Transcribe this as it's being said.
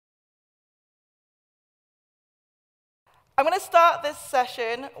I'm going to start this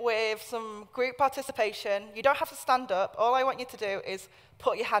session with some group participation. You don't have to stand up. All I want you to do is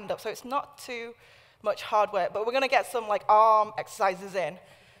put your hand up, so it's not too much hard work, but we're going to get some arm exercises in.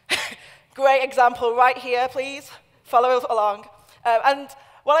 Great example right here, please. Follow along. And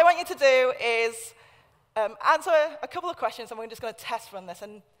what I want you to do is answer a couple of questions, and we're just going to test run this.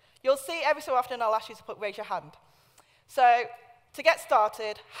 And you'll see every so often I'll ask you to raise your hand. So to get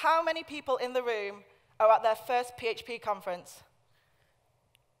started, how many people in the room are at their first PHP conference?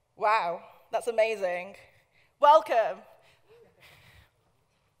 Wow, that's amazing. Welcome.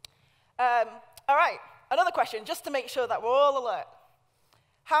 All right, another question, just to make sure that we're all alert.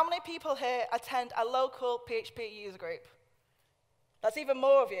 How many people here attend a local PHP user group? That's even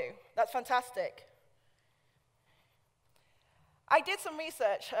more of you. That's fantastic. I did some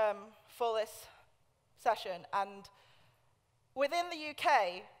research for this session, and within the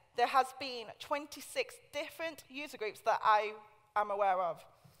UK, there has been 26 different user groups that I am aware of.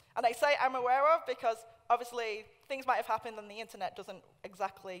 And I say I'm aware of because, obviously, things might have happened and the internet doesn't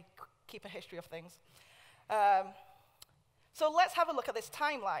exactly keep a history of things. So let's have a look at this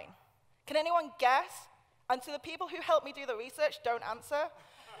timeline. Can anyone guess? And to the people who helped me do the research, don't answer,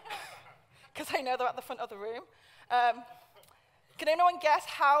 because I know they're at the front of the room. Can anyone guess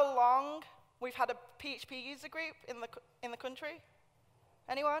how long we've had a PHP user group in the country?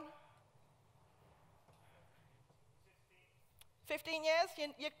 Anyone? 15 years?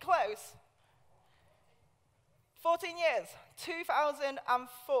 You're close. 14 years.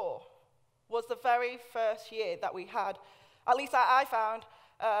 2004 was the very first year that we had, at least that I found,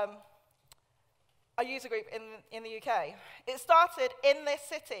 a user group in the UK. It started in this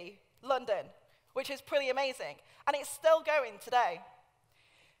city, London, which is pretty amazing. And it's still going today.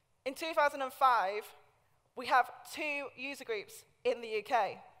 In 2005, we have 2 user groups in the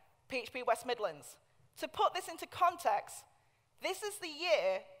UK, PHP West Midlands. To put this into context, this is the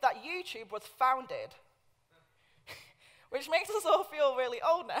year that YouTube was founded, which makes us all feel really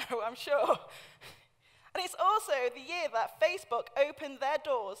old now, I'm sure. And it's also the year that Facebook opened their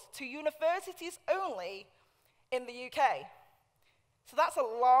doors to universities only in the UK. So that's a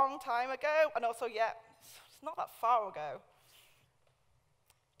long time ago, and also, yeah, it's not that far ago.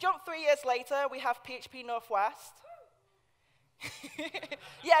 Jump 3 years later, we have PHP Northwest.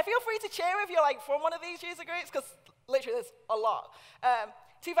 Yeah, feel free to cheer if you're from one of these user groups, because literally there's a lot.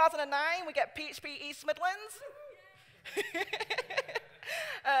 2009, we get PHP East Midlands.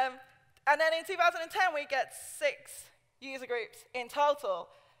 And then in 2010, we get 6 user groups in total.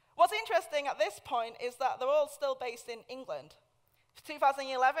 What's interesting at this point is that they're all still based in England. For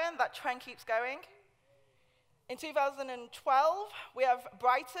 2011, that trend keeps going. In 2012, we have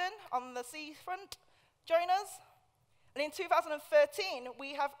Brighton on the seafront join us. And in 2013,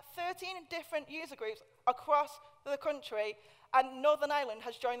 we have 13 different user groups across the country, and Northern Ireland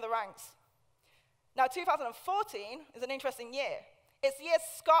has joined the ranks. Now, 2014 is an interesting year. It's the year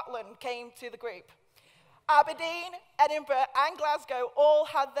Scotland came to the group. Aberdeen, Edinburgh, and Glasgow all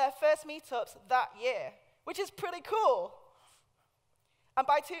had their first meetups that year, which is pretty cool. And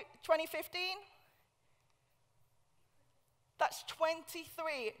by 2015, that's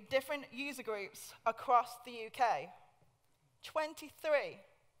 23 different user groups across the UK. 23.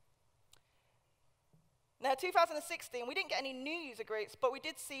 Now, 2016, we didn't get any new user groups, but we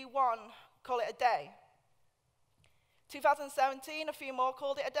did see one call it a day. 2017, a few more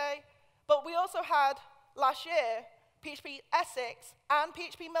called it a day. But we also had, last year, PHP Essex and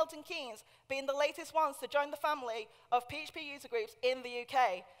PHP Milton Keynes being the latest ones to join the family of PHP user groups in the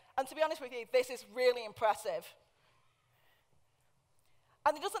UK. And to be honest with you, this is really impressive.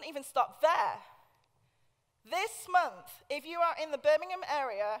 And it doesn't even stop there. This month, if you are in the Birmingham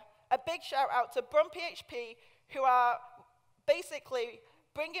area, a big shout out to Brum PHP, who are basically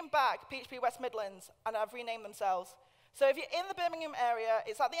bringing back PHP West Midlands and have renamed themselves. So if you're in the Birmingham area,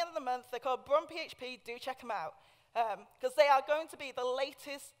 it's at the end of the month, they're called Brum PHP, do check them out. Because they are going to be the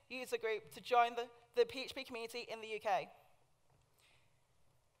latest user group to join the PHP community in the UK.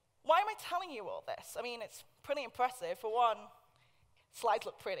 Why am I telling you all this? I mean, it's pretty impressive. For one, slides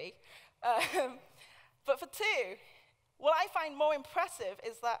look pretty. But for two, what I find more impressive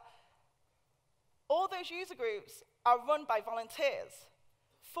is that all those user groups are run by volunteers,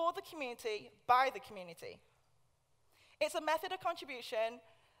 for the community, by the community. It's a method of contribution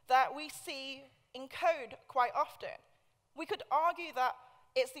that we see in code quite often. We could argue that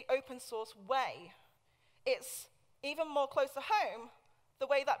it's the open source way. It's even more close to home, the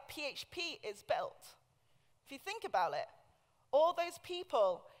way that PHP is built. If you think about it, all those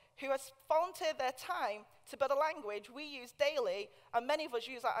people who have volunteered their time to build a language we use daily, and many of us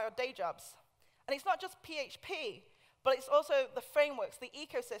use at our day jobs. And it's not just PHP, but it's also the frameworks, the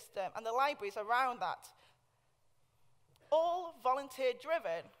ecosystem, and the libraries around that, all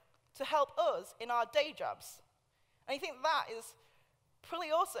volunteer-driven to help us in our day jobs. And I think that is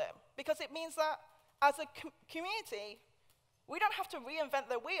pretty awesome, because it means that as a community, we don't have to reinvent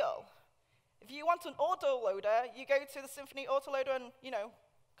the wheel. If you want an autoloader, you go to the Symfony autoloader and,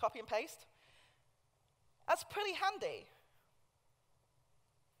 copy and paste. That's pretty handy.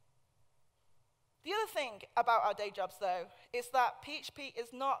 The other thing about our day jobs, though, is that PHP is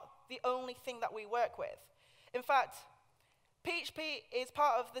not the only thing that we work with. In fact, PHP is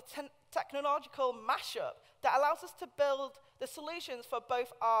part of the technological mashup that allows us to build the solutions for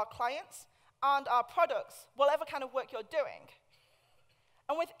both our clients and our products, whatever kind of work you're doing.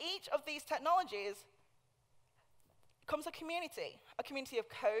 And with each of these technologies comes a community of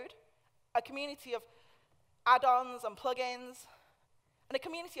code, a community of add-ons and plugins, and a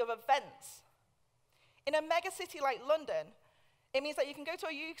community of events. In a mega city like London, it means that you can go to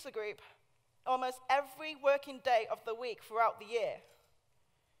a user group almost every working day of the week throughout the year.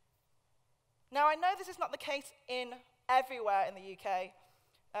 Now, I know this is not the case in everywhere in the UK,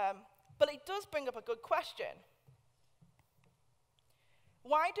 but it does bring up a good question.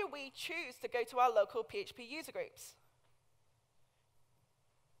 Why do we choose to go to our local PHP user groups?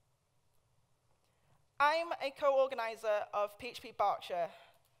 I'm a co-organizer of PHP Berkshire.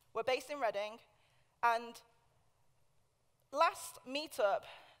 We're based in Reading, and last meetup,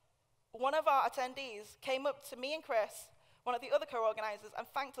 one of our attendees came up to me and Chris, one of the other co-organizers, and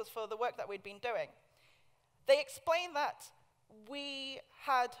thanked us for the work that we'd been doing. They explained that we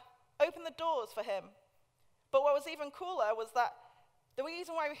had opened the doors for him, but what was even cooler was that the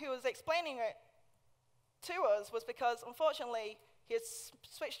reason why he was explaining it to us was because, unfortunately, he had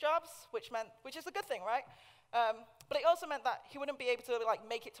switched jobs, which is a good thing, right? But it also meant that he wouldn't be able to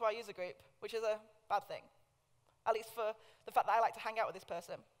make it to our user group, which is a bad thing, at least for the fact that I like to hang out with this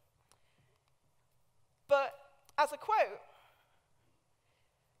person. But as a quote,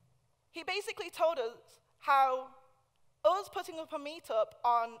 he basically told us how us putting up a meetup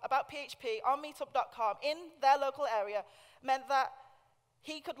about PHP on meetup.com in their local area meant that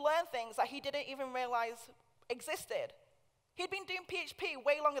he could learn things that he didn't even realize existed. He'd been doing PHP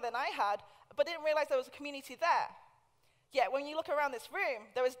way longer than I had, but didn't realize there was a community there. Yet when you look around this room,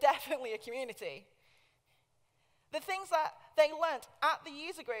 there is definitely a community. The things that they learned at the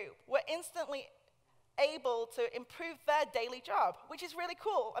user group were instantly able to improve their daily job, which is really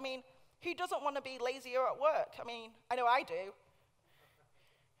cool. I mean, who doesn't want to be lazier at work? I mean, I know I do.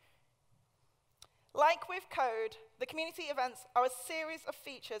 Like with code, the community events are a series of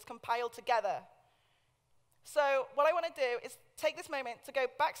features compiled together. So what I want to do is take this moment to go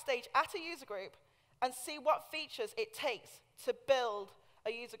backstage at a user group and see what features it takes to build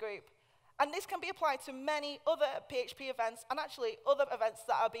a user group. And this can be applied to many other PHP events and actually other events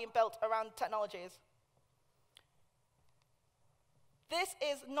that are being built around technologies. This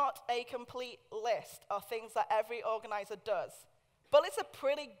is not a complete list of things that every organizer does, but it's a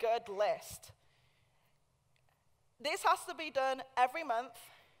pretty good list. This has to be done every month,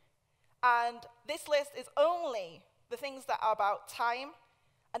 and this list is only the things that are about time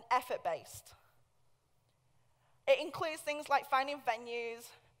and effort-based. It includes things like finding venues,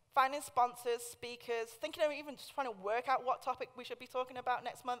 finding sponsors, speakers, thinking of even just trying to work out what topic we should be talking about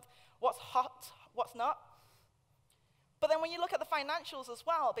next month, what's hot, what's not. But then when you look at the financials as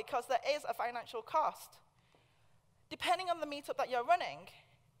well, because there is a financial cost, depending on the meetup that you're running,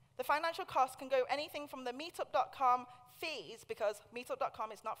 the financial cost can go anything from the meetup.com fees, because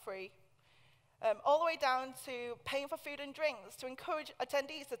meetup.com is not free, all the way down to paying for food and drinks to encourage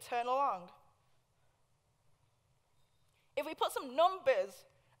attendees to turn along. If we put some numbers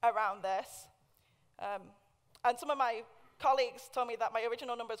around this, and some of my colleagues told me that my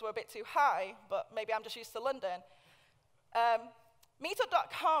original numbers were a bit too high, but maybe I'm just used to London.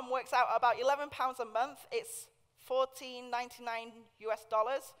 Meetup.com works out about £11 a month. It's $14.99 US.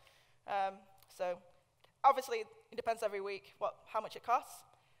 So obviously, it depends every week how much it costs.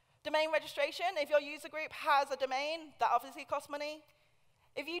 Domain registration, if your user group has a domain, that obviously costs money.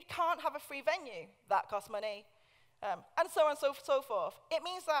 If you can't have a free venue, that costs money. And so on and so forth. It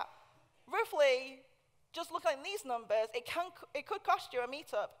means that roughly, just looking at these numbers, it could cost you a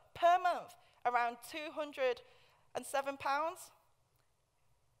meetup per month around £207.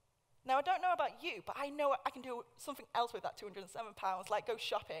 Now, I don't know about you, but I know I can do something else with that £207, like go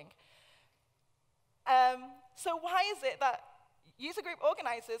shopping. So why is it that user group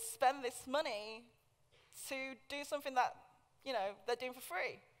organizers spend this money to do something that they're doing for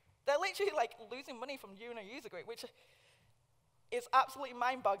free? They're literally losing money from you and a user group, which is absolutely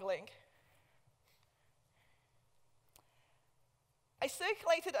mind-boggling. I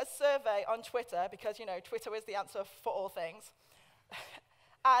circulated a survey on Twitter, because, you know, Twitter is the answer for all things.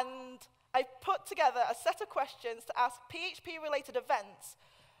 And I put together a set of questions to ask PHP-related events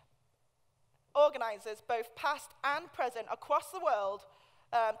organizers, both past and present, across the world,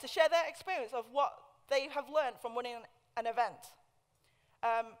 to share their experience of what they have learned from running an event.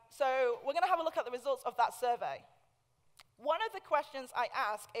 So we're going to have a look at the results of that survey. One of the questions I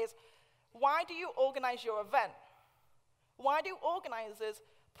ask is, why do you organize your event? Why do organizers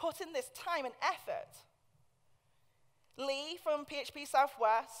put in this time and effort? Lee from PHP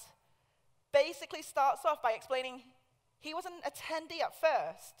Southwest basically starts off by explaining he was an attendee at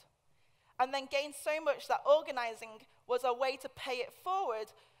first, and then gained so much that organizing was a way to pay it forward,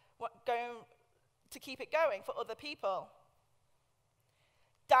 to keep it going for other people.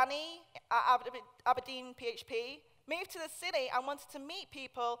 Danny at Aberdeen PHP moved to the city and wanted to meet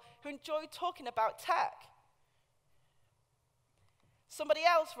people who enjoyed talking about tech. Somebody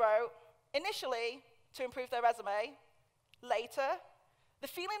else wrote, initially, to improve their resume. Later, the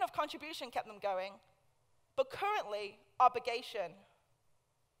feeling of contribution kept them going, but currently, obligation.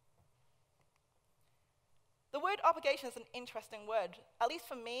 The word obligation is an interesting word. At least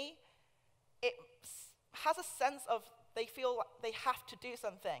for me, it has a sense of they feel like they have to do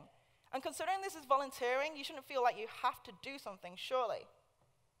something. And considering this is volunteering, you shouldn't feel like you have to do something, surely.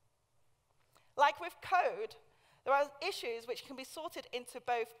 Like with code, there are issues which can be sorted into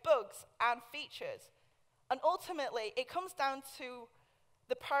both bugs and features. And ultimately, it comes down to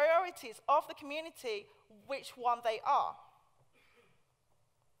the priorities of the community, which one they are.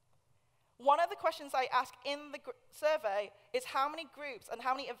 One of the questions I ask in the survey is how many groups and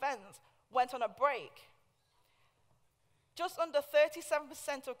how many events went on a break. Just under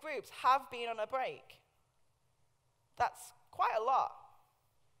 37% of groups have been on a break. That's quite a lot.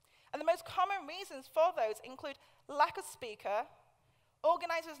 And the most common reasons for those include lack of speaker,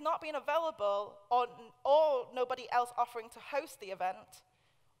 organizers not being available, or nobody else offering to host the event,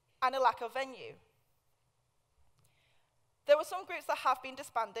 and a lack of venue. There were some groups that have been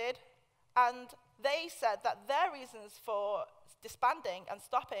disbanded, and they said that their reasons for disbanding and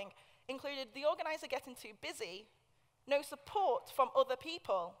stopping included the organizer getting too busy, no support from other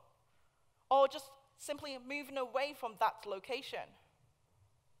people, or just simply moving away from that location.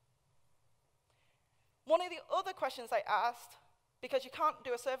 One of the other questions I asked, because you can't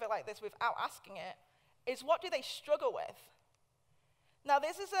do a survey like this without asking it, is what do they struggle with? Now,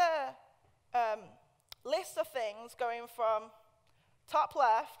 this is a list of things going from top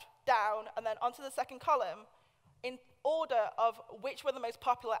left, down, and then onto the second column in order of which were the most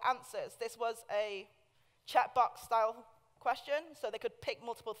popular answers. This was a checkbox style question, so they could pick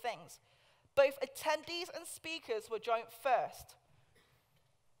multiple things. Both attendees and speakers were joined first.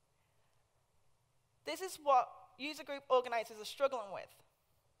 This is what user group organizers are struggling with.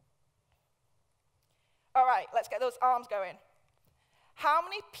 All right, let's get those arms going. How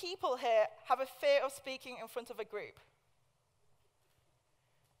many people here have a fear of speaking in front of a group?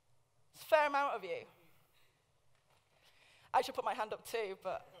 It's a fair amount of you. I should put my hand up too,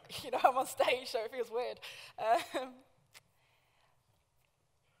 but you know, I'm on stage, so it feels weird.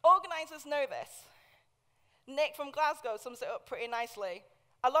 Organizers know this. Nick from Glasgow sums it up pretty nicely.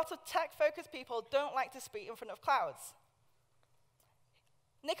 A lot of tech-focused people don't like to speak in front of crowds.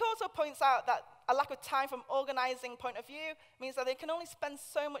 Nick also points out that a lack of time from organizing point of view means that they can only spend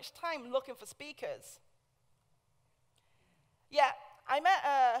so much time looking for speakers. Yeah, I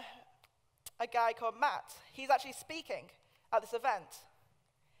met a guy called Matt. He's actually speaking at this event.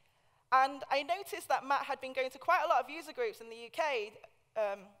 And I noticed that Matt had been going to quite a lot of user groups in the UK,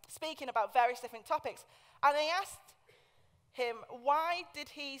 speaking about various different topics. And I asked him, why did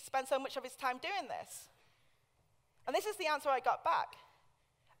he spend so much of his time doing this? And this is the answer I got back.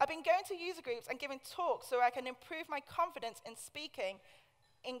 I've been going to user groups and giving talks so I can improve my confidence in speaking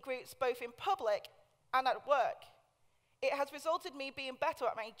in groups both in public and at work. It has resulted in me being better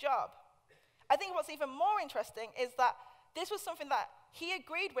at my job. I think what's even more interesting is that this was something that he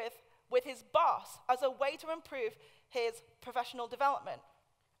agreed with his boss as a way to improve his professional development.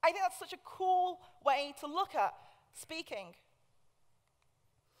 I think that's such a cool way to look at speaking.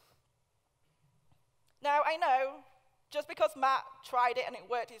 Now, I know, just because Matt tried it and it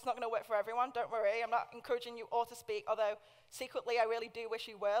worked, it's not going to work for everyone. Don't worry, I'm not encouraging you all to speak, although secretly I really do wish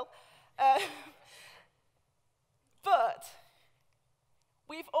you will. But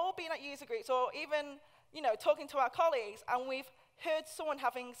we've all been at user groups, or even, you know, talking to our colleagues, and we've heard someone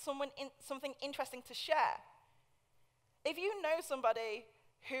having something interesting to share. If you know somebody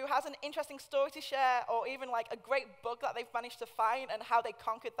who has an interesting story to share, or even like a great bug that they've managed to find and how they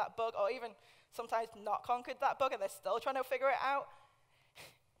conquered that bug, or even sometimes not conquered that bug and they're still trying to figure it out,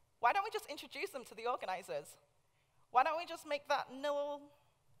 why don't we just introduce them to the organizers? Why don't we just make that nil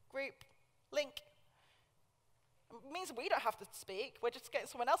group link? It means we don't have to speak. We're just getting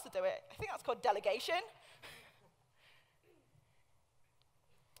someone else to do it. I think that's called delegation.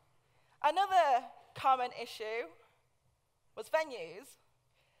 Another common issue was venues.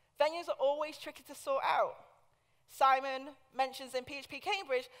 Venues are always tricky to sort out. Simon mentions in PHP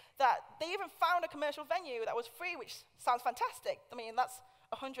Cambridge that they even found a commercial venue that was free, which sounds fantastic. I mean, that's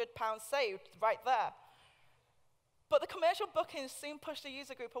 £100 saved right there. But the commercial bookings soon pushed the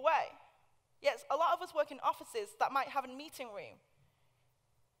user group away. Yet a lot of us work in offices that might have a meeting room.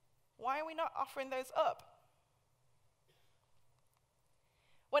 Why are we not offering those up?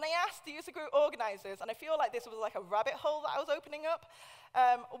 When I asked the user group organizers, and I feel like this was like a rabbit hole that I was opening up,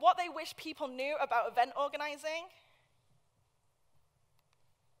 what they wish people knew about event organizing,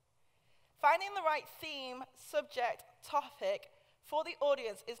 finding the right theme, subject, topic for the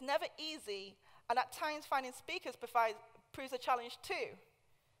audience is never easy, and at times finding speakers proves a challenge too.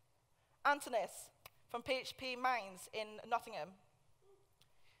 Antonis from PHP Minds in Nottingham.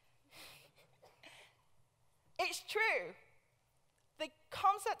 It's true. The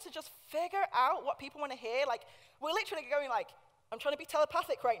concept to just figure out what people want to hear, like, we're literally going like, I'm trying to be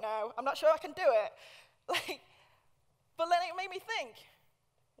telepathic right now. I'm not sure I can do it. But then it made me think,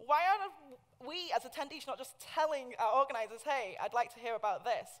 why are we as attendees not just telling our organizers, hey, I'd like to hear about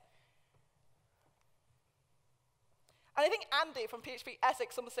this? And I think Andy from PHP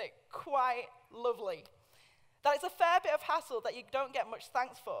Essex sums it quite lovely. That it's a fair bit of hassle that you don't get much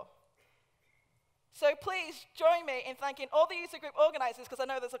thanks for. So please join me in thanking all the user group organizers, because I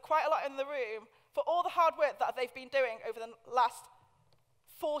know there's quite a lot in the room, for all the hard work that they've been doing over the last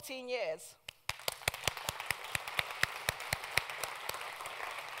 14 years.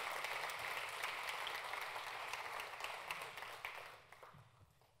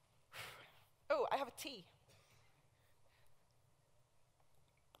 Oh, I have a tea.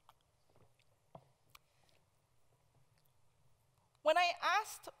 When I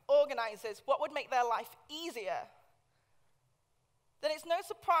asked organizers what would make their life easier, then it's no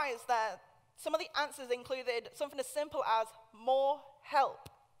surprise that some of the answers included something as simple as more help.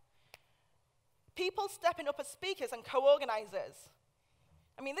 People stepping up as speakers and co-organizers.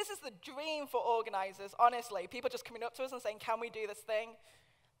 I mean, this is the dream for organizers, honestly. People just coming up to us and saying, can we do this thing?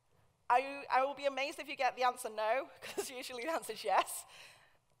 I will be amazed if you get the answer no, because usually the answer is yes.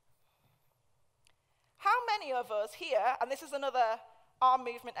 How many of us here, and this is another arm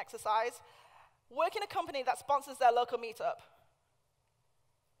movement exercise, work in a company that sponsors their local meetup?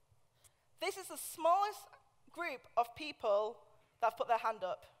 This is the smallest group of people that have put their hand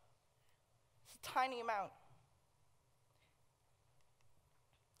up. It's a tiny amount.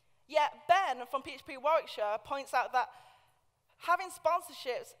 Yet Ben from PHP Warwickshire points out that having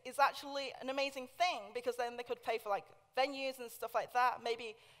sponsorships is actually an amazing thing, because then they could pay for like venues and stuff like that.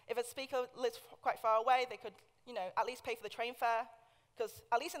 Maybe if a speaker lives quite far away, they could, at least pay for the train fare, because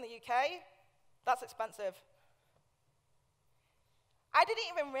at least in the UK, that's expensive. I didn't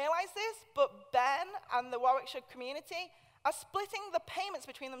even realize this, but Ben and the Warwickshire community are splitting the payments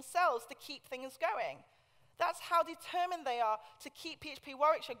between themselves to keep things going. That's how determined they are to keep PHP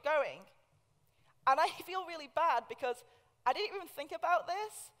Warwickshire going. And I feel really bad because I didn't even think about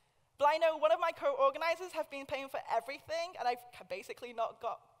this, but I know one of my co-organizers have been paying for everything, and I've basically not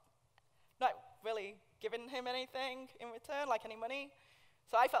really given him anything in return, like any money.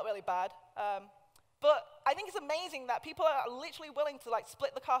 So I felt really bad. But I think it's amazing that people are literally willing to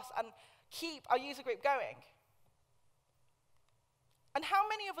split the cost and keep our user group going. And how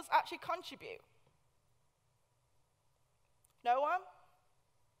many of us actually contribute? No one?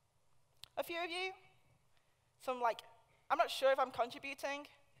 A few of you? Some I'm not sure if I'm contributing.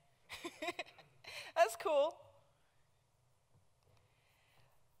 That's cool.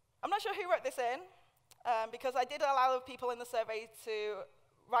 I'm not sure who wrote this in, because I did allow people in the survey to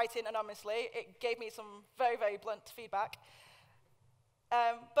write in anonymously. It gave me some very, very blunt feedback.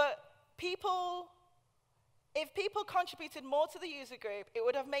 But if people contributed more to the user group, it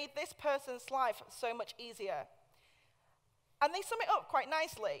would have made this person's life so much easier. And they sum it up quite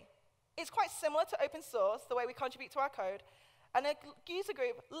nicely. It's quite similar to open source, the way we contribute to our code, and a user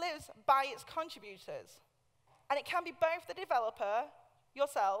group lives by its contributors. And it can be both the developer,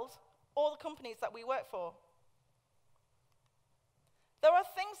 yourselves, or the companies that we work for. There are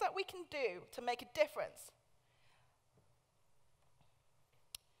things that we can do to make a difference.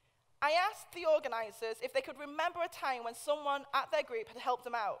 I asked the organizers if they could remember a time when someone at their group had helped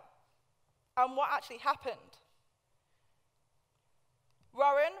them out, and what actually happened.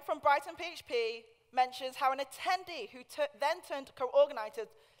 Warren from Brighton PHP mentions how an attendee who then turned co-organizer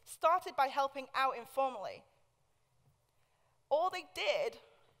started by helping out informally. All they did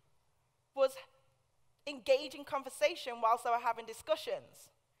was engage in conversation whilst they were having discussions.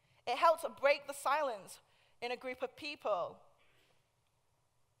 It helped to break the silence in a group of people.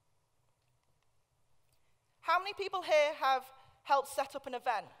 How many people here have helped set up an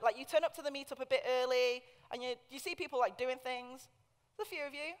event? Like you turn up to the meetup a bit early, and you see people like doing things. There's a few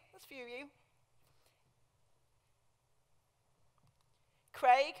of you. There's a few of you.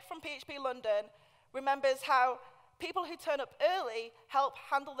 Craig from PHP London remembers how people who turn up early help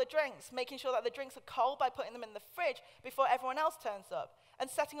handle the drinks, making sure that the drinks are cold by putting them in the fridge before everyone else turns up, and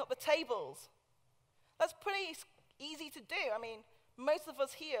setting up the tables. That's pretty easy to do. I mean, most of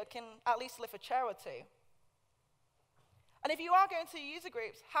us here can at least lift a chair or two. And if you are going to user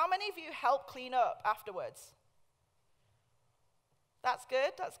groups, how many of you help clean up afterwards? That's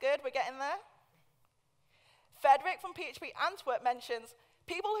good, we're getting there. Frederick from PHP Antwerp mentions,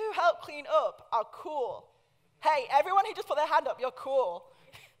 people who help clean up are cool. Hey, everyone who just put their hand up, you're cool.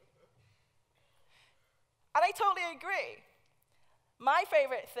 And I totally agree. My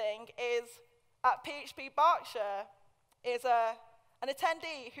favorite thing is, at PHP Berkshire, is an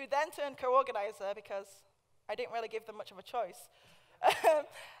attendee who then turned co-organizer because I didn't really give them much of a choice.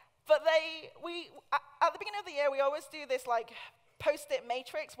 But at the beginning of the year, we always do this like post-it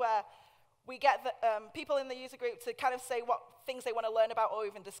matrix where we get the, people in the user group to kind of say what things they want to learn about or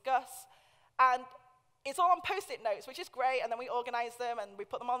even discuss. And it's all on Post-it notes, which is great, and then we organize them, and we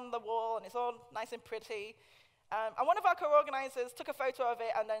put them on the wall, and it's all nice and pretty. And one of our co-organizers took a photo of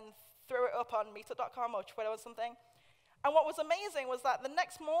it and then threw it up on meetup.com or Twitter or something. And what was amazing was that the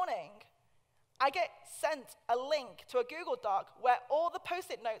next morning, I get sent a link to a Google Doc where all the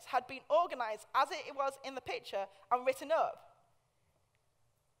Post-it notes had been organized as it was in the picture and written up.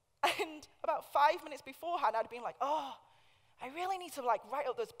 And about 5 minutes beforehand, I'd been like, oh, I really need to like write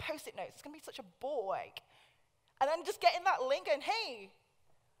up those Post-it notes. It's going to be such a bore. And then just getting that link and, hey,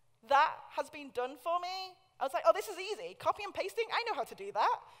 that has been done for me. I was like, oh, this is easy. Copy and pasting, I know how to do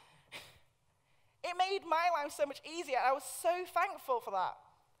that. It made my life so much easier. I was so thankful for that.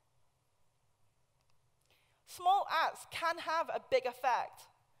 Small acts can have a big effect.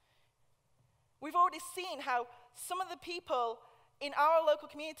 We've already seen how some of the people in our local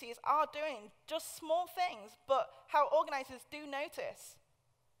communities are doing just small things, but how organizers do notice.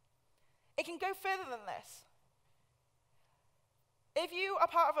 It can go further than this. If you are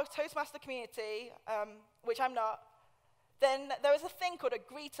part of a Toastmaster community, which I'm not, then there is a thing called a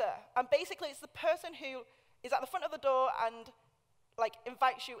greeter. And basically, it's the person who is at the front of the door and like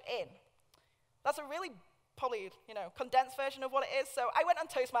invites you in. That's a really probably condensed version of what it is. So I went on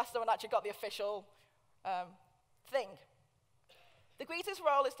Toastmaster and actually got the official thing. The greeter's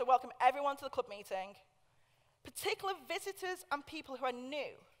role is to welcome everyone to the club meeting, particular visitors and people who are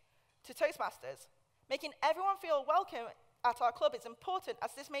new to Toastmasters. Making everyone feel welcome at our club is important,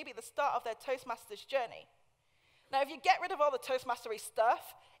 as this may be the start of their Toastmasters journey. Now, if you get rid of all the Toastmastery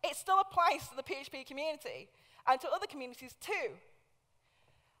stuff, it still applies to the PHP community and to other communities too.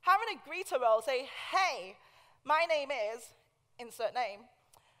 Having a greeter role say, hey, my name is, insert name,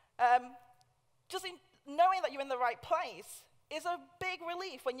 just knowing that you're in the right place is a big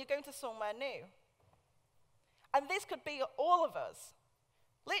relief when you're going to somewhere new. And this could be all of us.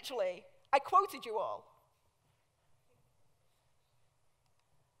 Literally, I quoted you all.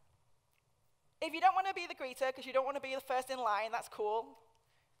 If you don't want to be the greeter because you don't want to be the first in line, that's cool.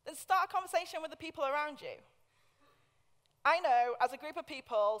 Then start a conversation with the people around you. I know, as a group of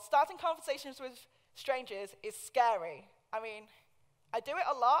people, starting conversations with strangers is scary. I mean, I do it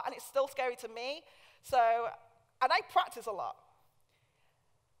a lot, and it's still scary to me. And I practice a lot.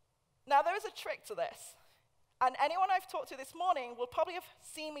 Now, there is a trick to this. And anyone I've talked to this morning will probably have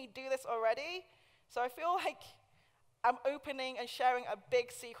seen me do this already. So I feel like I'm opening and sharing a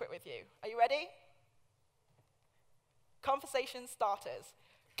big secret with you. Are you ready? Conversation starters.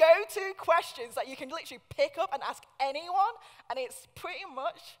 Go-to questions that you can literally pick up and ask anyone, and it's pretty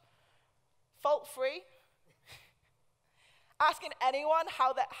much fault-free. Asking anyone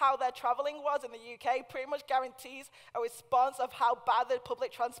how their traveling was in the UK pretty much guarantees a response of how bad the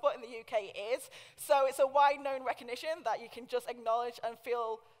public transport in the UK is. So it's a wide-known recognition that you can just acknowledge and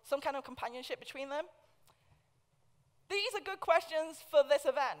feel some kind of companionship between them. These are good questions for this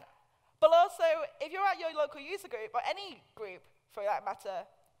event. But also, if you're at your local user group, or any group for that matter,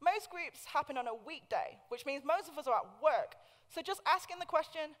 most groups happen on a weekday, which means most of us are at work. So just asking the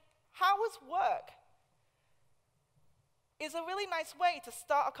question, how was work? Is a really nice way to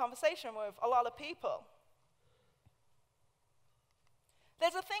start a conversation with a lot of people.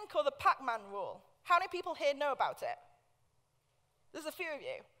 There's a thing called the Pac-Man rule. How many people here know about it? There's a few of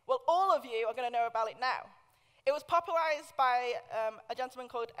you. Well, all of you are going to know about it now. It was popularized by a gentleman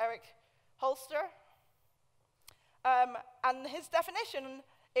called Eric Holster. And his definition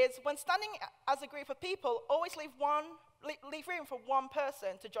is, when standing as a group of people, always leave room for one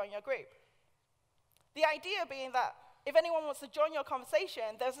person to join your group. The idea being that if anyone wants to join your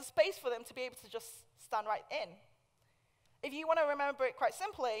conversation, there's a space for them to be able to just stand right in. If you want to remember it quite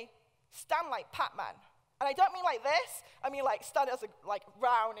simply, stand like Pac-Man. And I don't mean like this, I mean like stand as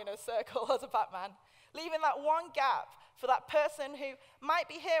round in a circle as a Pac-Man, leaving that one gap for that person who might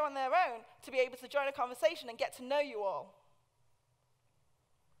be here on their own to be able to join a conversation and get to know you all.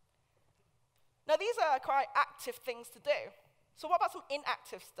 Now, these are quite active things to do. So what about some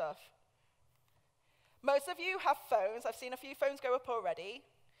inactive stuff? Most of you have phones. I've seen a few phones go up already.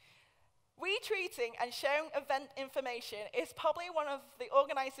 Retweeting and sharing event information is probably one of the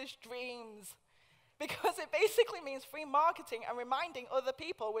organizers' dreams, because it basically means free marketing and reminding other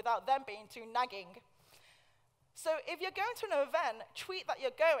people without them being too nagging. So if you're going to an event, tweet that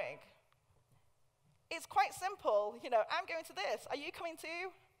you're going. It's quite simple. You know, I'm going to this. Are you coming too?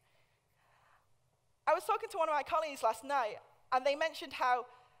 I was talking to one of my colleagues last night, and they mentioned how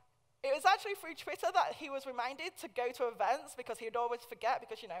it was actually through Twitter that he was reminded to go to events because he would always forget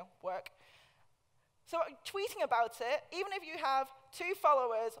because, you know, work. So tweeting about it, even if you have 2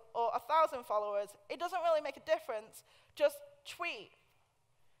 followers or 1,000 followers, it doesn't really make a difference. Just tweet.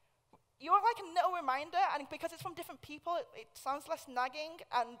 You are like a little reminder, and because it's from different people, it sounds less nagging,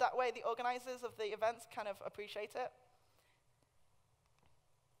 and that way the organizers of the events kind of appreciate it.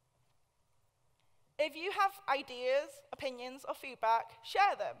 If you have ideas, opinions, or feedback,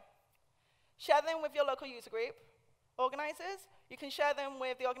 share them. Share them with your local user group organizers. You can share them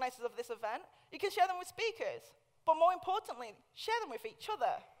with the organizers of this event. You can share them with speakers. But more importantly, share them with each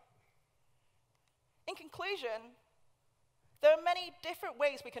other. In conclusion, there are many different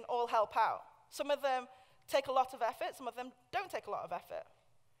ways we can all help out. Some of them take a lot of effort. Some of them don't take a lot of effort.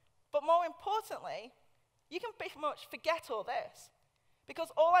 But more importantly, you can pretty much forget all this, because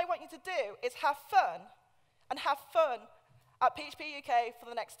all I want you to do is have fun, and have fun at PHP UK for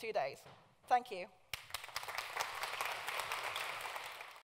the next 2 days. Thank you.